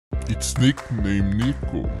It's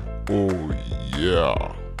NicknameNiko. Oh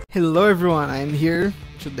yeah. Hello everyone, I'm here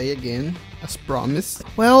today again, as promised.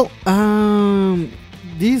 Well,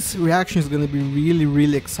 this reaction is gonna be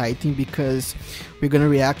really exciting because we're gonna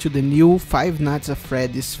react to the new Five Nights at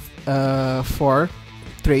Freddy's 4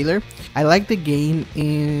 trailer. I like the game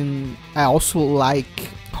and I also like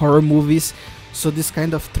horror movies, so this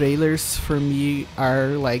kind of trailers for me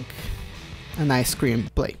are like an ice cream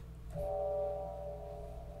play.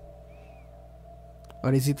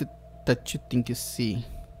 What is it that you think you see?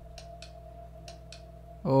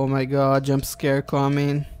 Oh my god, jump scare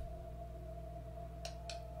coming.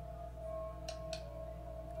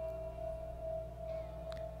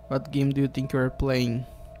 What game do you think you're playing?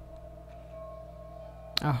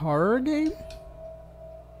 A horror game?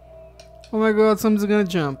 Oh my god, something's gonna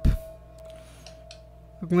jump.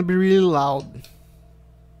 It's gonna be really loud.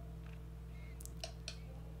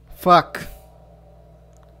 Fuck.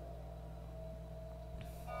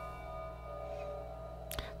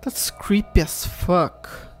 That's creepy as fuck.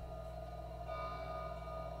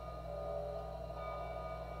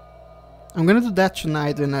 I'm gonna do that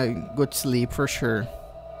tonight when I go to sleep for sure.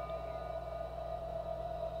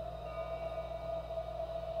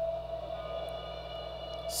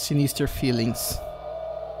 Sinister Feelings.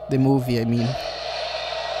 The movie, I mean.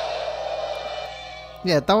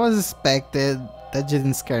 Yeah, that was expected. That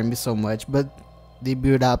didn't scare me so much, but they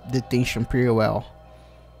built up the tension pretty well.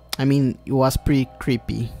 I mean, it was pretty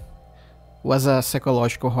creepy. It was a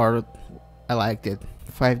psychological horror. I liked it.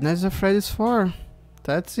 Five Nights at Freddy's 4.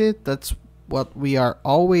 That's it. That's what we are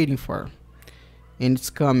all waiting for. And it's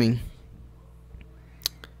coming.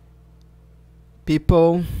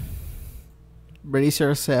 People, brace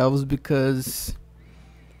yourselves because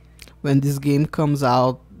when this game comes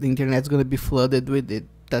out, the internet's gonna be flooded with it.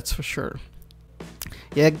 That's for sure.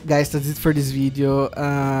 Yeah guys, that's it for this video.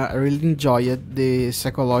 I really enjoyed the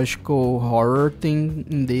psychological horror thing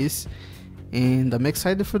in this, and I'm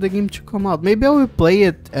excited for the game to come out. Maybe I will play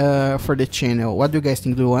it for the channel. What do you guys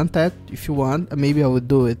think? Do you want that? If you want, maybe I will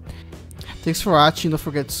do it. Thanks for watching. Don't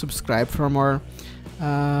forget to subscribe for more.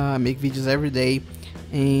 I make videos every day,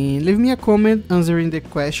 and leave me a comment answering the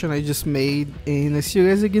question I just made, and I'll see you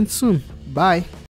guys again soon. Bye.